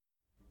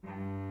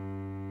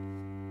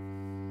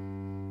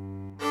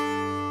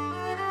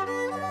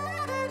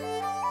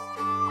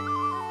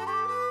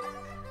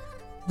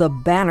The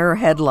banner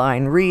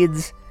headline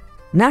reads,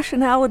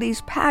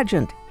 Nationalities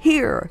Pageant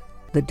Here.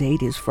 The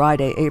date is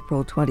Friday,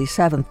 April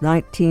 27,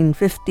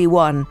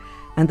 1951,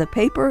 and the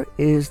paper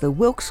is the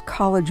Wilkes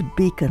College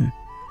Beacon.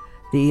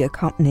 The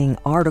accompanying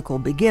article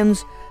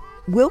begins,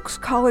 Wilkes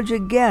College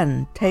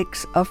again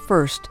takes a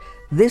first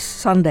this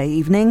Sunday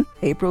evening,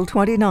 April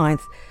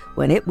 29th,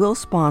 when it will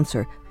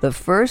sponsor the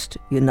first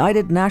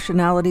United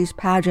Nationalities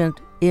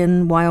pageant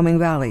in Wyoming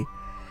Valley.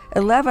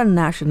 11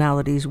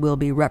 nationalities will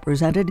be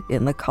represented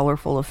in the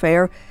colorful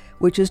affair,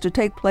 which is to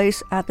take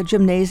place at the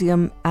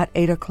gymnasium at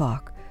 8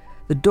 o'clock.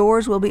 The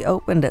doors will be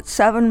opened at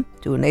 7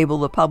 to enable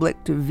the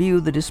public to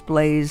view the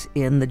displays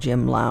in the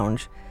gym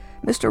lounge.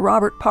 Mr.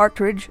 Robert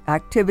Partridge,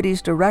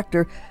 Activities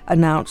Director,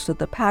 announced that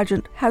the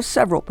pageant has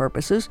several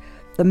purposes,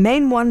 the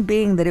main one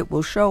being that it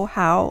will show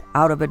how,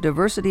 out of a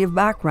diversity of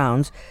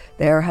backgrounds,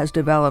 there has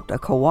developed a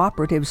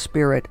cooperative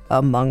spirit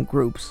among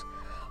groups.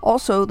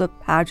 Also, the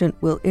pageant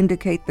will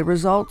indicate the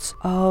results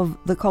of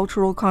the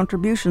cultural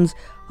contributions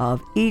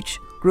of each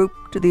group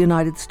to the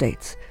United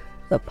States.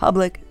 The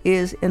public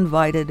is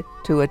invited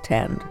to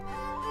attend.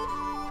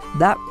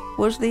 That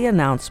was the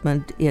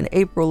announcement in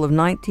April of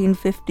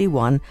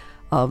 1951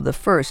 of the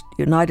first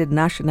United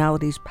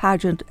Nationalities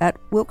pageant at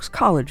Wilkes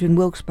College in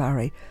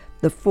Wilkes-Barre,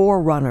 the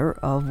forerunner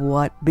of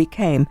what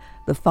became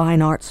the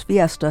Fine Arts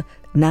Fiesta,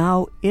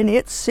 now in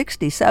its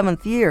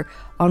 67th year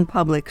on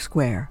Public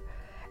Square.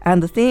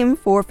 And the theme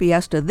for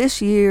Fiesta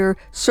this year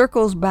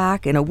circles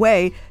back in a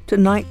way to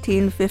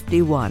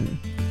 1951.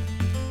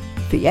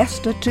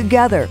 Fiesta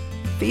together,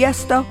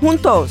 Fiesta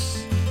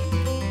juntos.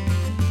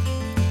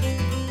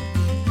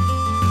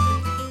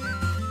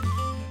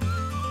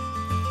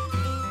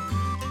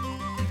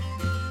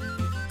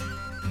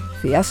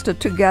 Fiesta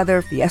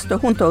Together, Fiesta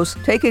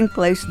Juntos, taking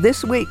place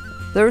this week,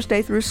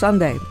 Thursday through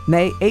Sunday,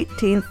 May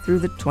 18th through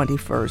the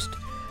 21st.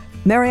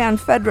 Marianne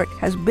Federick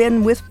has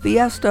been with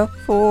Fiesta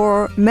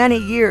for many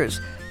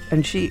years,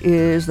 and she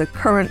is the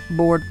current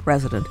board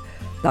president.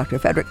 Dr.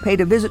 Federick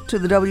paid a visit to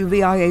the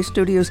WVIA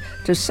studios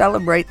to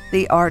celebrate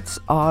the arts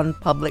on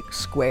Public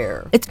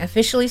Square. It's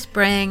officially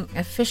spring,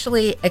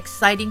 officially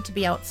exciting to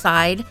be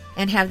outside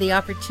and have the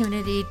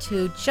opportunity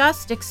to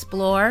just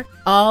explore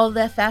all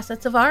the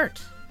facets of art.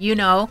 You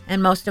know,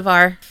 and most of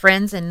our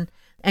friends and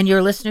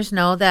your listeners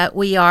know that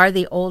we are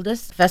the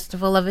oldest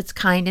festival of its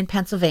kind in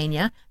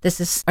Pennsylvania.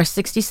 This is our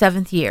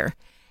 67th year.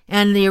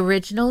 And the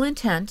original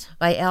intent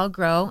by Al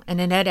Groh and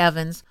Annette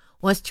Evans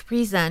was to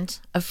present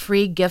a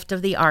free gift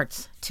of the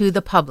arts to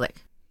the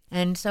public.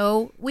 And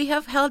so we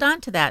have held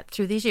on to that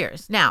through these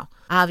years. Now,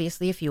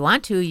 obviously, if you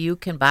want to, you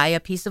can buy a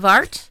piece of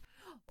art,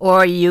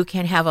 or you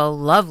can have a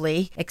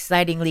lovely,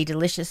 excitingly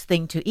delicious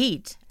thing to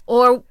eat,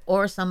 or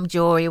some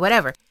jewelry,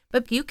 whatever.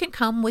 But you can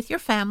come with your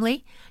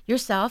family,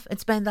 yourself, and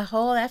spend the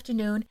whole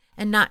afternoon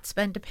and not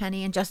spend a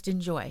penny and just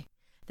enjoy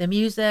the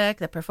music,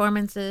 the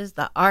performances,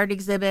 the art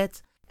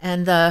exhibits,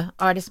 and the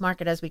artist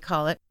market, as we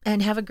call it,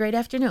 and have a great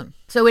afternoon.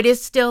 So it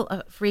is still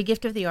a free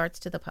gift of the arts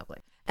to the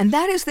public. And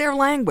that is their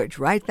language,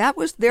 right? That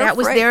was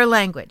their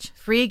language,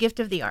 free gift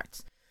of the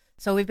arts.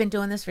 So we've been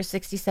doing this for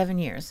 67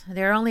 years.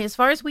 There are only, as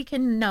far as we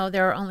can know,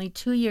 there are only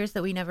 2 years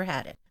that we never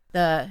had it.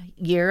 The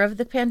year of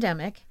the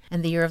pandemic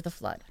and the year of the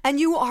flood. And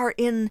you are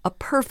in a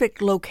perfect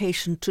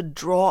location to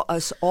draw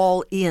us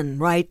all in,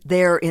 right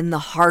there in the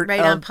heart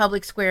right on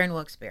Public Square in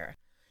Wilkes-Barre.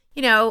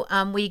 You know,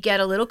 we get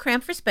a little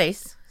cramped for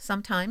space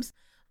sometimes,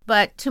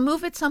 but to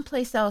move it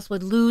someplace else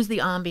would lose the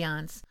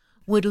ambiance,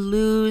 would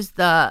lose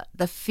the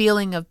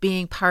feeling of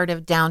being part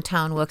of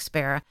downtown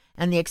Wilkes-Barre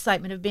and the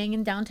excitement of being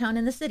in downtown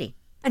in the city.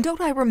 And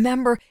don't I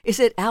remember, is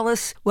it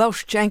Alice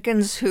Welsh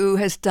Jenkins who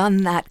has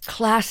done that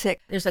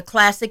classic? There's a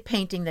classic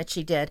painting that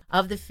she did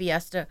of the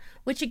Fiesta,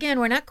 which again,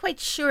 we're not quite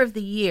sure of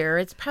the year.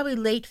 It's probably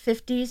late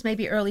 50s,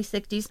 maybe early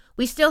 60s.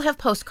 We still have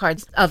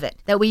postcards of it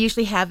that we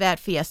usually have at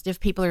Fiesta if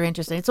people are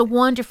interested. It's a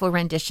wonderful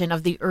rendition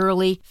of the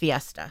early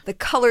Fiesta. The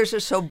colors are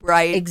so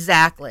bright.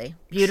 Exactly.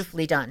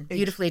 Beautifully done.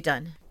 Beautifully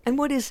done. And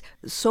what is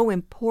so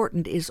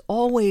important is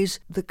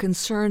always the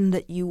concern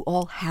that you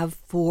all have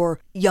for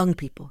young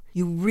people.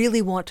 You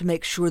really want to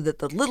make sure that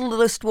the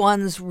littlest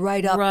ones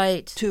right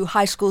up to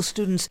high school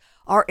students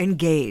are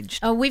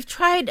engaged. We've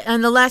tried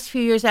in the last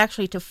few years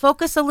actually to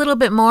focus a little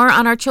bit more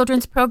on our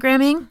children's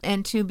programming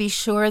and to be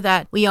sure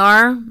that we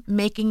are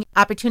making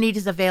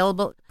opportunities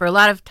available. For a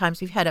lot of times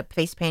we've had a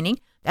face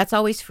painting. That's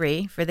always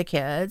free for the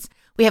kids.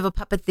 We have a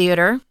puppet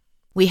theater.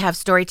 We have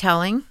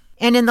storytelling.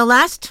 And in the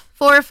last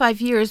 4 or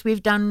 5 years,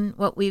 we've done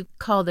what we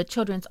call the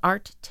Children's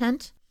Art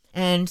Tent.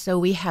 And so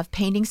we have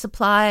painting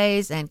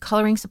supplies and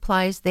coloring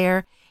supplies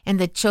there. And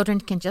the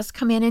children can just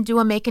come in and do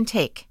a make and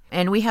take.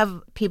 And we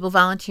have people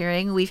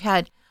volunteering. We've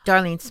had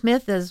Darlene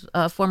Smith as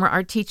a former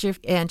art teacher,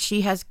 and she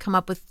has come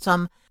up with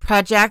some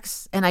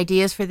projects and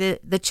ideas for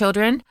the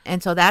children.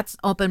 And so that's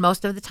open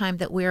most of the time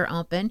that we're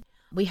open.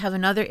 We have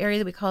another area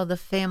that we call the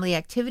Family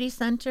Activity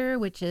Center,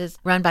 which is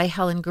run by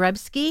Helen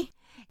Grebsky.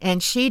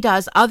 And she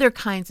does other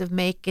kinds of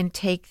make and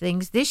take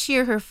things. This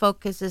year, her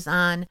focus is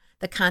on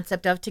the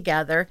concept of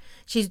together.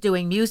 She's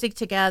doing music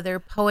together,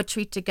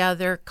 poetry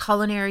together,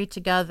 culinary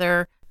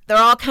together, There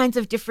are all kinds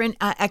of different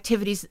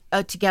activities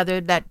together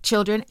that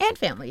children and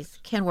families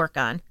can work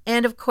on.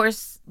 And of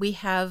course, we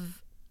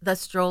have the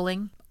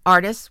strolling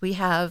artists. We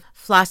have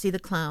Flossie the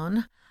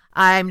Clown.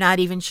 I'm not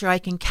even sure I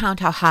can count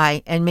how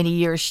high and many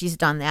years she's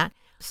done that.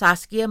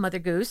 Saskia, Mother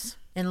Goose,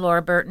 and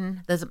Laura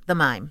Burton, the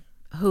mime,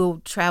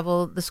 who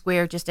travel the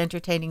square just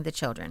entertaining the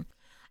children.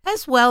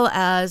 As well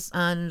as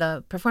on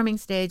the performing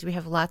stage, we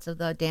have lots of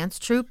the dance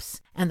troupes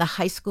and the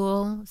high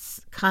school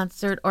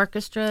concert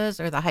orchestras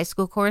or the high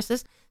school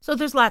choruses. So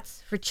there's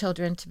lots for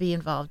children to be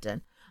involved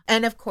in.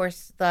 And of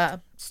course,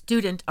 the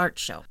student art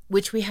show,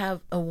 which we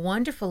have a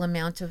wonderful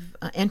amount of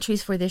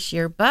entries for this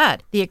year.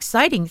 But the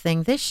exciting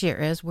thing this year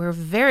is we're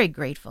very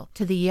grateful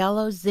to the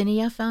Yellow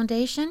Zinnia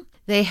Foundation.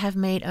 They have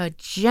made a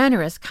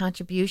generous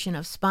contribution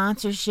of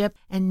sponsorship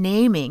and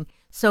naming.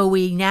 So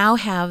we now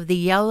have the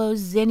Yellow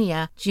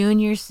Zinnia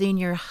Junior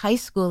Senior High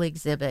School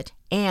exhibit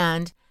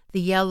and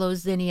the Yellow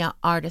Zinnia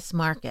Artist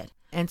Market.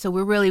 And so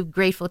we're really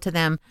grateful to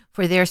them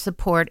for their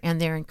support and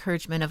their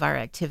encouragement of our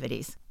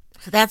activities.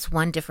 So that's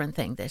one different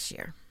thing this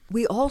year.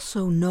 We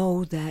also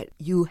know that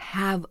you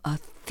have a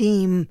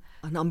theme,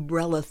 an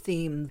umbrella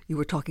theme you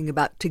were talking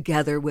about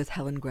together with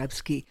Helen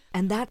Grebsky,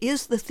 and that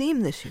is the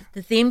theme this year.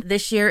 The theme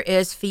this year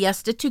is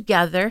Fiesta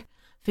Together,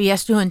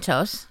 Fiesta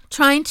Juntos,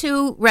 trying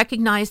to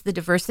recognize the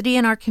diversity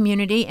in our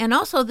community and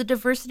also the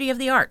diversity of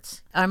the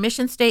arts. Our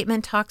mission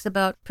statement talks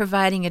about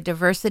providing a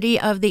diversity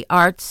of the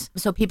arts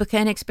so people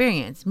can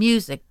experience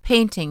music,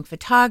 painting,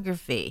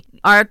 photography,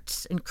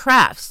 arts and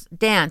crafts,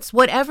 dance,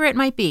 whatever it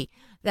might be,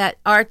 that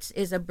arts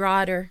is a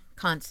broader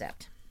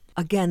concept.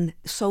 Again,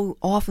 so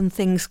often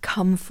things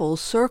come full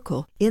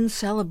circle in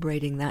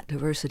celebrating that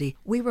diversity.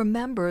 We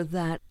remember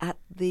that at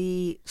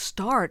the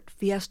start,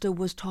 Fiesta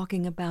was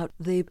talking about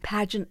the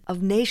pageant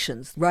of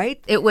nations,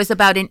 right? It was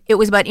about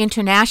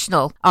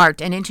international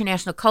art and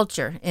international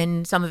culture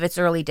in some of its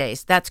early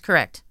days. That's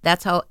correct.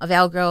 That's how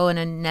Valgro and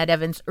Annette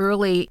Evans'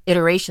 early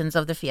iterations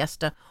of the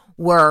Fiesta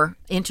were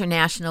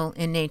international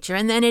in nature,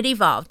 and then it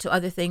evolved to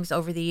other things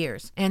over the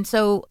years. And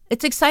so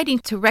it's exciting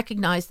to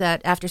recognize that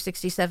after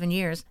 67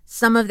 years,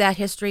 some of that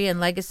history and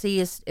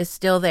legacy is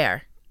still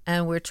there,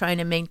 and we're trying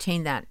to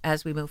maintain that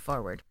as we move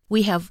forward.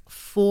 We have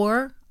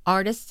 4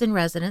 artists in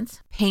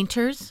residence,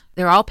 painters.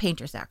 They're all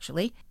painters,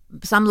 actually.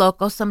 Some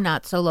local, some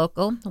not so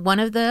local. One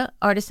of the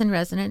artists in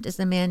residence is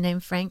a man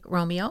named Frank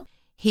Romeo.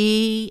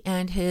 He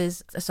and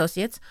his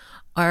associates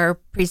are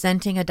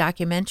presenting a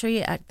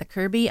documentary at the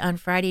Kirby on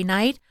Friday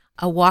night,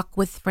 A Walk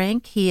with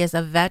Frank. He is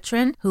a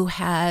veteran who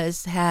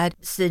has had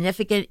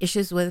significant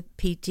issues with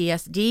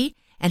PTSD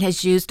and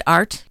has used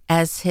art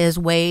as his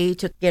way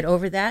to get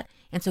over that.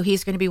 And so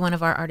he's going to be one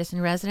of our artists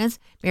in residence,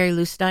 Mary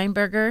Lou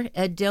Steinberger,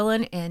 Ed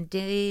Dillon, and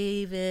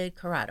David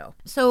Corrado.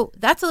 So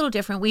that's a little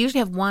different. We usually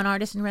have 1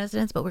 artist in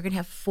residence, but we're going to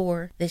have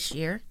 4 this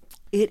year.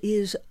 It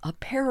is a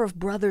pair of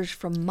brothers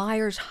from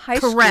Myers High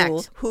Correct.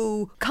 School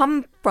who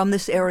come from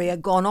this area,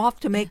 gone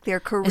off to make their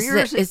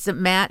careers. Is it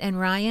Matt and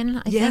Ryan?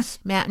 I Yes.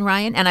 think? Matt and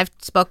Ryan, and I've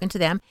spoken to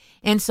them.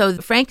 And so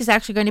Frank is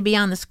actually going to be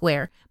on the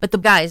square, but the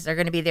guys are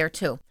going to be there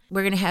too.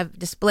 We're going to have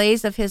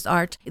displays of his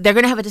art. They're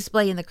going to have a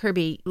display in the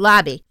Kirby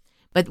lobby,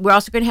 but we're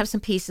also going to have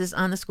some pieces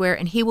on the square,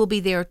 and he will be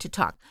there to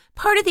talk.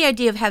 Part of the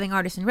idea of having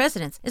artists in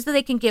residence is that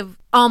they can give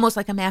almost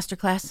like a master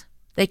class.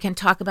 They can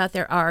talk about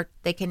their art.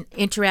 They can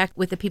interact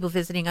with the people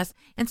visiting us.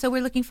 And so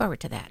we're looking forward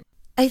to that.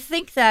 I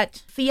think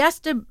that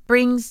Fiesta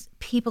brings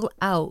people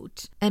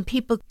out and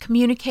people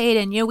communicate.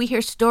 And, we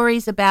hear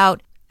stories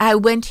about, I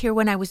went here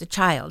when I was a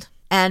child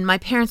and my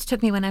parents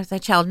took me when I was a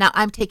child. Now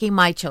I'm taking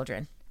my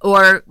children.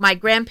 Or my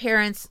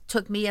grandparents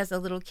took me as a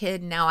little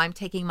kid. Now I'm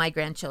taking my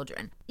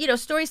grandchildren.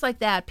 Stories like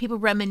that. People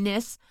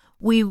reminisce.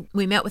 We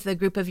met with a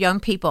group of young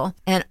people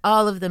and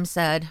all of them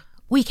said,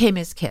 we came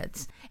as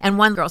kids. And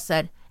one girl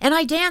said, and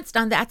I danced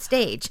on that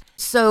stage.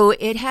 So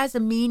it has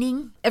a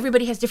meaning.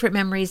 Everybody has different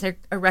memories or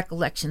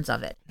recollections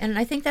of it. And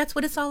I think that's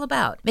what it's all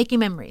about, making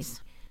memories.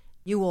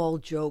 You all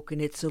joke,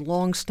 and it's a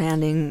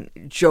long-standing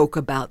joke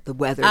about the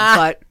weather,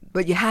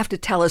 but you have to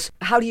tell us,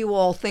 how do you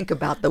all think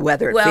about the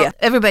weather? Well,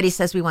 everybody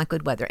says we want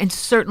good weather, and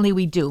certainly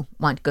we do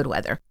want good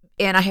weather.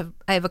 And I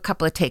have a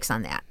couple of takes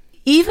on that.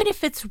 Even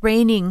if it's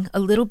raining a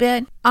little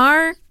bit,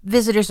 our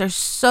guests are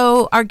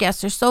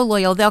so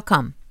loyal, they'll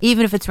come,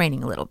 even if it's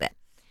raining a little bit.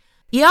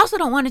 You also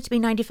don't want it to be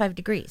 95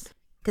 degrees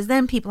because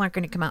then people aren't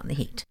going to come out in the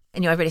heat.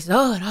 And everybody says,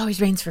 oh, it always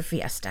rains for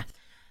Fiesta.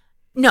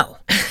 No,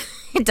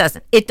 it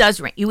doesn't. It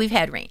does rain. We've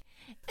had rain.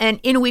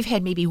 And we've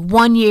had maybe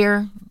 1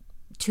 year,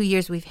 2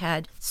 years we've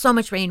had so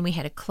much rain we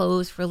had to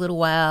close for a little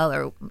while,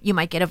 or you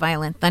might get a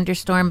violent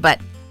thunderstorm. But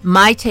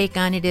my take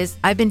on it is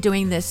I've been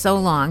doing this so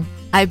long,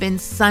 I've been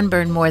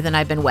sunburned more than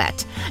I've been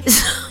wet.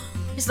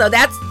 So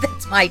that's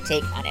my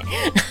take on it.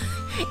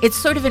 It's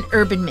sort of an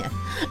urban myth.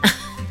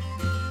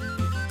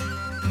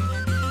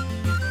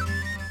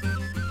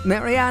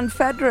 Marianne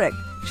Federick,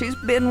 she's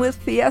been with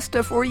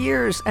Fiesta for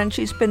years, and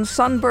she's been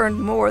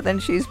sunburned more than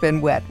she's been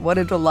wet. What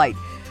a delight.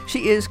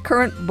 She is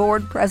current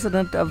board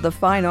president of the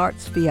Fine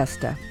Arts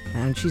Fiesta,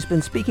 and she's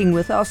been speaking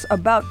with us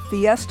about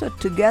Fiesta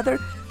Together,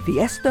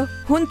 Fiesta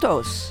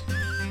Juntos.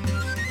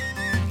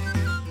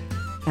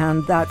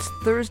 And that's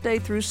Thursday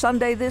through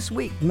Sunday this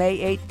week,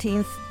 May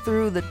 18th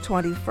through the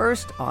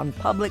 21st on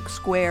Public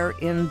Square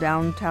in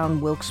downtown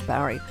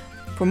Wilkes-Barre.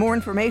 For more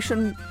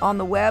information on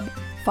the web,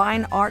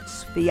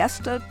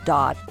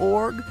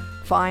 fineartsfiesta.org,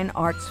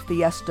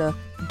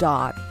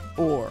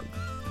 fineartsfiesta.org.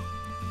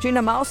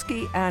 Gina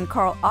Malsky and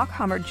Carl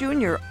Achhammer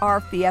Jr.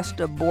 are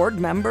Fiesta board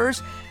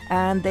members,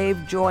 and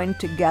they've joined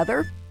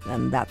together,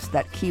 and that's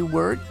that key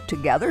word,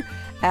 together,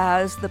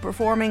 as the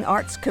Performing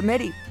Arts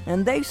Committee,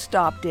 and they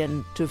stopped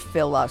in to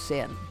fill us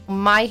in.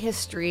 My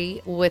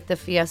history with the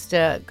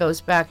Fiesta goes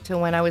back to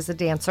when I was a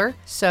dancer.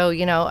 So,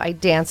 I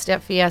danced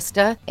at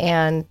Fiesta,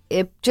 and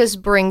it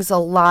just brings a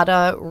lot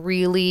of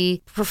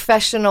really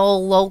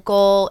professional,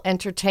 local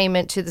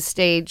entertainment to the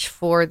stage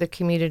for the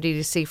community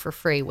to see for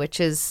free,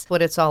 which is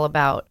what it's all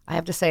about. I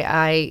have to say,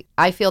 I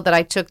feel that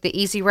I took the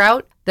easy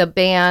route. The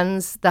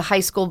bands, the high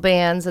school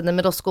bands and the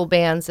middle school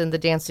bands and the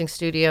dancing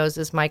studios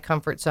is my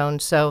comfort zone.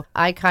 So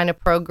I kind of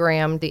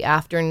programmed the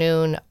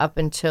afternoon up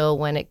until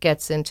when it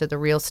gets into the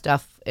real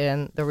stuff,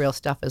 and the real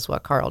stuff is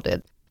what Carl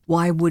did.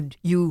 Why would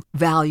you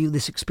value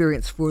this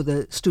experience for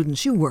the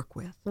students you work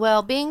with?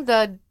 Well, being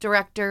the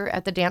director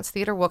at the Dance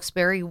Theater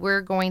Wilkes-Barre,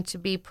 we're going to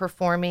be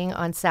performing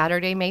on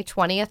Saturday, May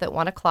 20th at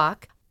 1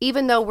 o'clock.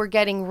 Even though we're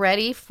getting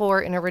ready for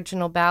an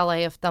original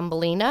ballet of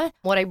Thumbelina,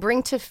 what I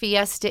bring to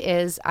Fiesta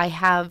is I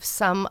have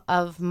some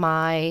of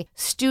my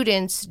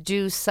students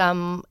do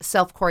some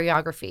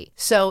self-choreography.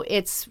 So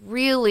it's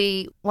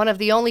really one of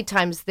the only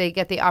times they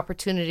get the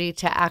opportunity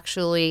to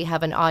actually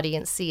have an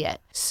audience see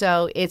it.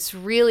 So it's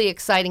really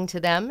exciting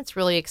to them. It's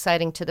really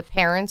exciting to the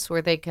parents,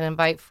 where they can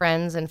invite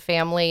friends and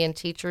family and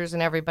teachers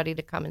and everybody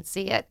to come and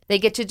see it. They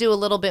get to do a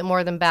little bit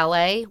more than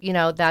ballet.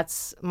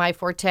 That's my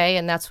forte,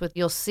 and that's what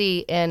you'll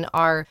see in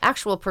our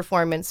actual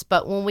performance.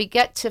 But when we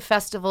get to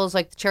festivals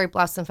like the Cherry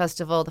Blossom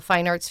Festival, the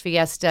Fine Arts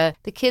Fiesta,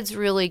 the kids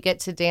really get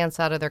to dance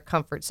out of their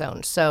comfort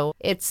zone. So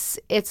it's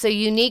a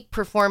unique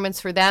performance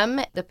for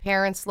them. The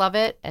parents love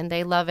it, and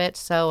they love it.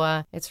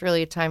 So it's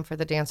really a time for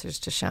the dancers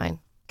to shine.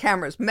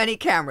 Cameras, many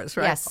cameras,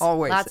 right? Yes,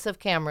 always. Lots of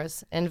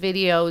cameras and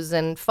videos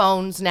and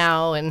phones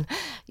now, and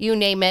you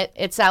name it,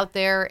 it's out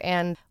there.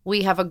 And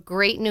we have a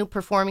great new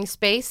performing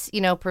space,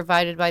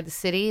 provided by the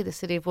city. The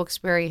city of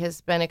Wilkes-Barre has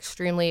been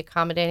extremely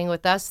accommodating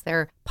with us.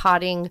 They're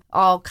potting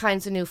all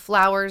kinds of new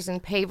flowers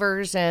and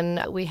pavers,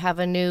 and we have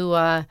a new...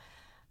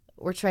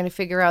 we're trying to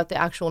figure out the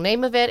actual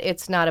name of it.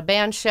 It's not a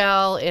band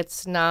shell.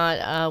 It's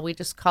not, we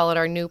just call it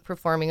our new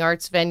performing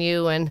arts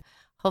venue, and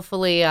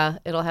hopefully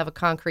it'll have a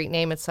concrete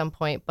name at some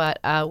point, but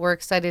we're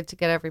excited to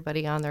get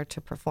everybody on there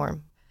to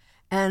perform.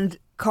 And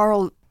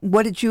Carl,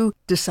 what did you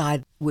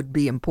decide would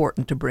be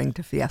important to bring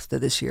to Fiesta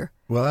this year?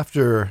 Well,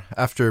 after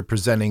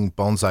presenting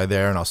Bonsai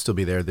there, and I'll still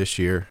be there this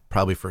year,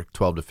 probably for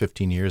 12 to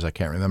 15 years, I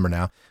can't remember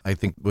now. I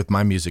think with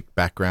my music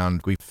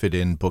background, we fit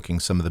in booking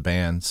some of the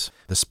bands.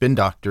 The Spin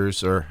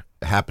Doctors are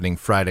happening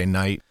Friday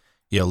night,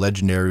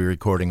 legendary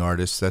recording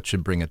artists. That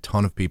should bring a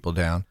ton of people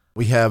down.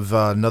 We have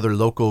another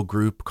local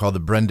group called the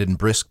Brendan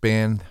Brisk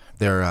Band.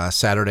 They're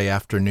Saturday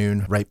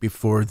afternoon, right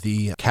before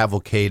the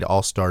Cavalcade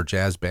All-Star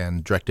Jazz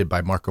Band, directed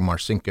by Marco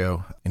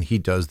Marcinko, and he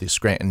does the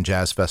Scranton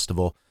Jazz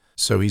Festival.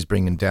 So he's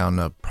bringing down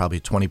a probably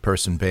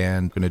 20-person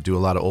band, going to do a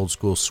lot of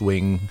old-school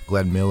swing,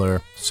 Glenn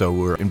Miller. So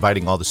we're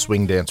inviting all the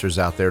swing dancers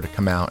out there to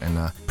come out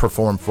and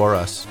perform for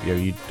us.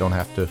 You don't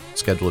have to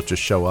schedule it,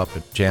 just show up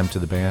and jam to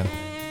the band.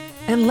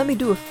 And let me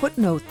do a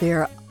footnote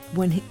there.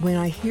 When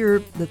I hear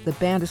that the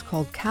band is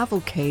called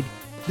Cavalcade,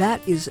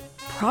 that is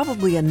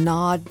probably a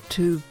nod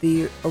to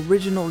the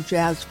original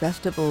jazz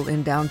festival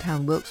in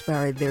downtown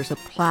Wilkes-Barre. There's a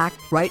plaque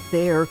right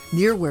there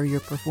near where you're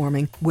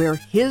performing where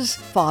his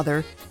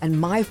father and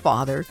my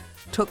father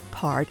took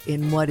part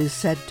in what is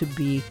said to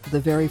be the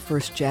very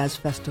first jazz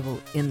festival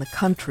in the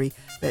country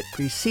that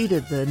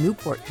preceded the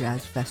Newport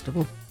Jazz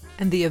Festival.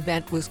 And the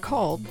event was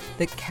called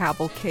the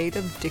Cavalcade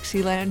of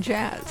Dixieland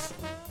Jazz.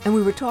 And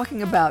we were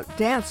talking about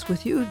dance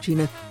with you,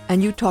 Gina,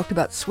 and you talked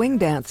about swing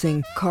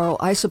dancing. Carl,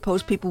 I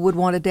suppose people would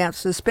want to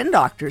dance to the Spin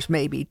Doctors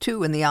maybe,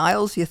 too, in the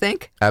aisles, you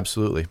think?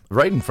 Absolutely.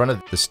 Right in front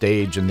of the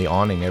stage and the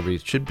awning,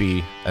 should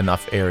be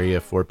enough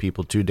area for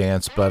people to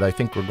dance, but I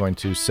think we're going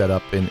to set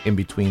up in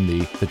between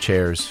the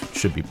chairs.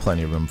 Should be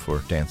plenty of room for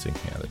dancing.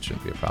 Yeah, that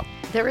shouldn't be a problem.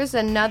 There is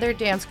another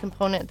dance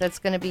component that's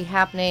going to be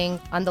happening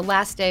on the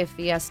last day of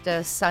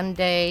Fiesta,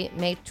 Sunday,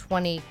 May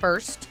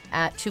 21st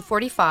at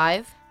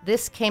 2:45.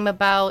 This came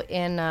about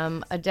in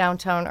a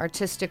downtown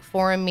artistic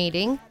forum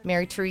meeting.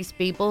 Mary Therese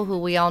Biebel, who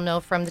we all know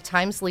from the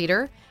Times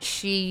Leader,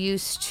 she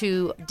used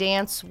to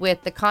dance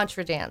with the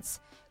Contra dance.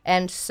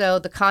 And so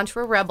the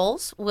Contra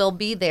Rebels will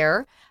be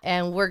there,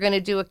 and we're going to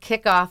do a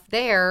kickoff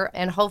there,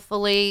 and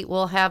hopefully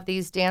we'll have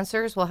these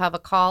dancers, we'll have a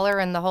caller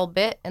and the whole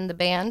bit and the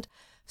band.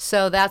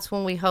 So that's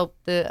when we hope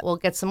that we'll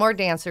get some more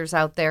dancers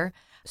out there.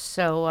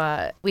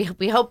 So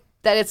we hope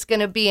that it's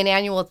going to be an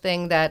annual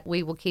thing, that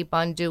we will keep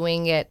on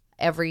doing it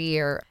every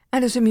year.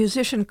 And as a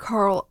musician,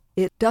 Carl,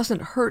 it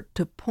doesn't hurt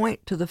to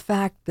point to the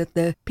fact that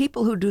the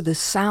people who do the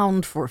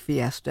sound for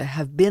Fiesta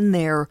have been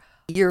there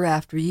year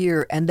after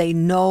year, and they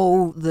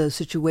know the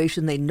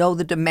situation, they know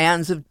the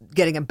demands of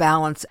getting a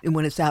balance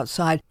when it's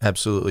outside.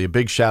 Absolutely. A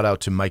big shout out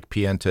to Mike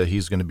Pienta.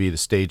 He's going to be the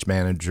stage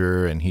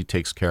manager, and he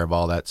takes care of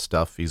all that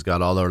stuff. He's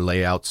got all our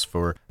layouts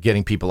for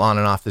getting people on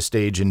and off the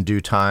stage in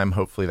due time.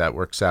 Hopefully that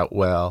works out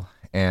well.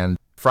 And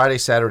Friday,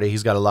 Saturday,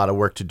 he's got a lot of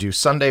work to do.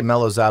 Sunday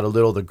mellows out a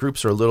little. The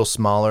groups are a little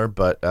smaller,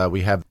 but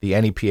we have the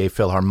NEPA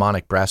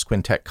Philharmonic Brass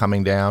Quintet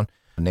coming down.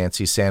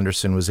 Nancy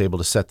Sanderson was able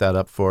to set that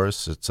up for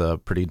us. It's a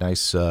pretty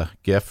nice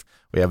gift.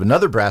 We have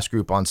another brass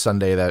group on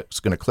Sunday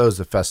that's going to close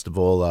the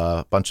festival.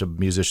 A bunch of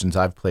musicians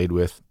I've played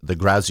with, the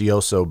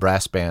Grazioso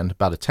Brass Band,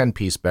 about a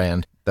 10-piece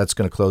band. That's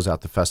going to close out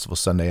the festival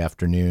Sunday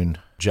afternoon.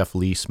 Jeff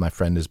Leese, my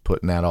friend, is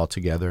putting that all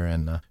together,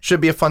 and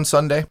should be a fun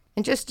Sunday.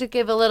 And just to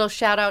give a little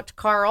shout out to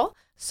Carl.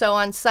 So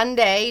on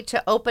Sunday,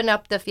 to open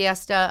up the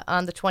fiesta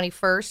on the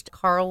 21st,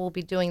 Carl will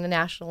be doing the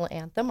national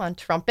anthem on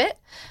trumpet.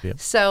 Yep.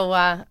 So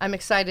I'm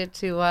excited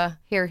to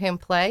hear him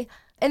play.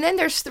 And then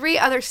there's 3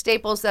 other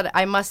staples that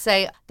I must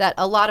say that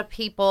a lot of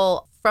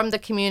people from the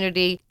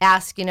community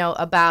ask,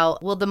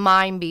 about, will the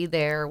mime be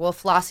there? Will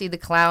Flossie the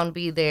Clown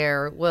be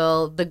there?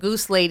 Will the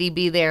Goose Lady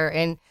be there?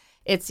 And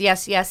it's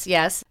yes, yes,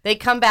 yes. They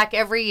come back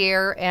every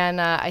year, and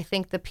I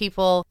think the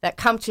people that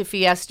come to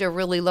Fiesta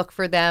really look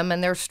for them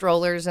and their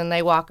strollers, and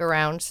they walk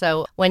around.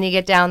 So when you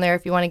get down there,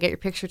 if you want to get your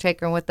picture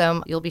taken with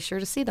them, you'll be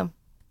sure to see them.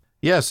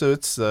 Yeah, so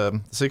it's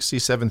the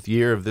 67th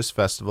year of this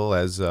festival,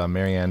 as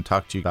Marianne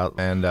talked to you about,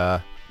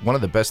 and one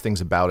of the best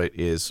things about it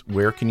is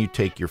where can you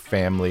take your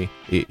family,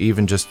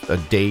 even just a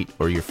date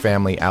or your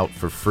family out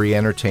for free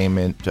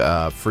entertainment,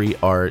 free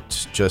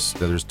art, just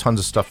there's tons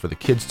of stuff for the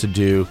kids to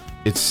do.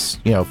 It's,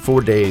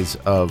 4 days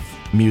of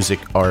music,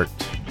 art,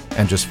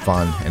 and just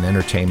fun and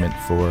entertainment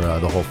for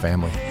the whole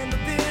family.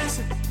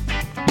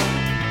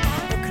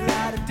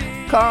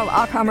 Carl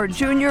Achhammer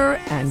Jr.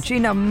 and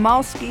Gina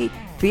Malsky,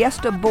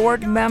 Fiesta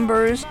board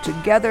members,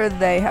 together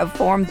they have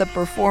formed the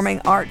Performing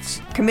Arts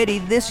Committee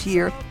this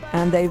year,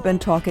 and they've been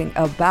talking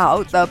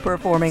about the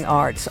performing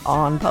arts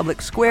on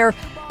Public Square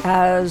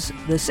as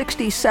the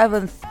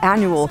 67th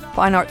annual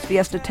Fine Arts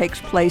Fiesta takes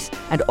place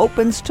and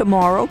opens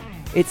tomorrow.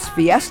 It's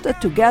Fiesta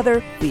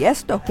Together,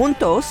 Fiesta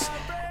Juntos,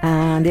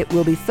 and it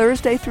will be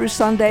Thursday through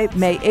Sunday,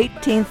 May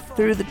 18th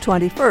through the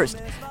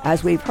 21st.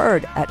 As we've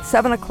heard, at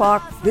 7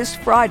 o'clock this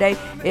Friday,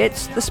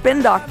 it's the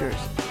Spin Doctors.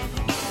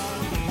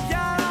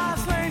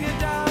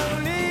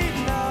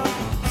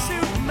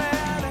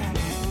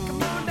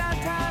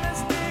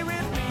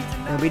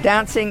 They'll be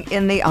dancing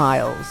in the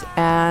aisles.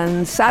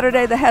 And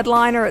Saturday, the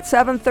headliner at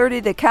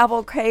 7:30, the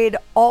Cavalcade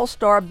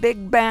All-Star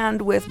Big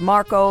Band with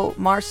Marco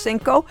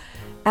Marcinko,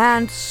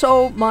 and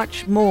so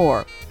much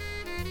more.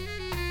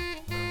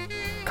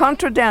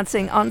 Contra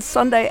dancing on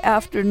Sunday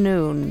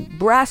afternoon,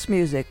 brass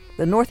music,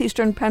 the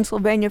Northeastern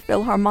Pennsylvania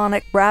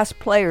Philharmonic brass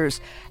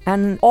players,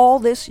 and all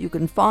this you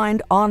can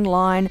find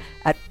online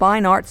at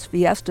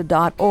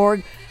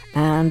fineartsfiesta.org.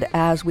 And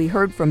as we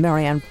heard from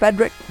Marianne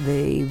Federick,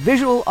 the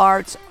visual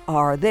arts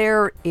are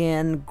there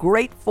in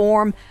great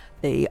form.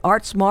 The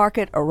arts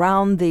market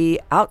around the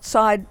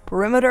outside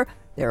perimeter.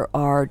 There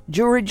are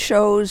juried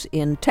shows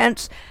in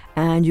tents,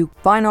 and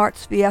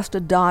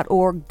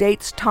fineartsfiesta.org,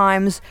 dates,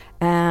 times,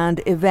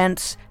 and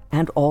events,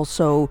 and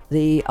also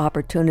the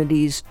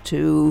opportunities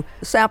to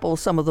sample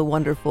some of the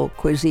wonderful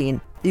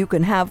cuisine. You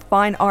can have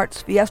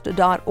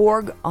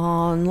fineartsfiesta.org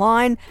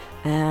online,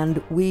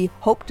 and we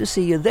hope to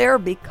see you there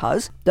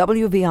because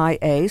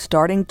WVIA,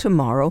 starting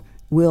tomorrow,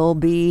 will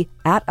be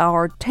at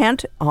our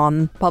tent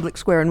on Public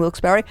Square in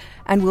Wilkes-Barre,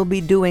 and we'll be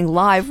doing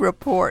live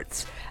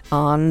reports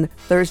on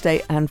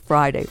Thursday and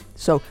Friday.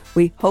 So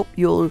we hope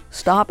you'll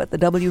stop at the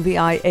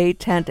WVIA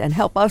tent and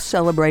help us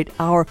celebrate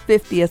our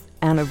 50th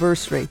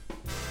anniversary.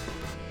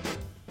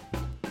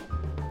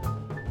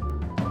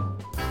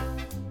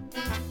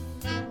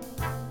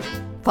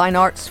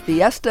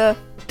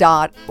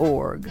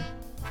 fineartsfiesta.org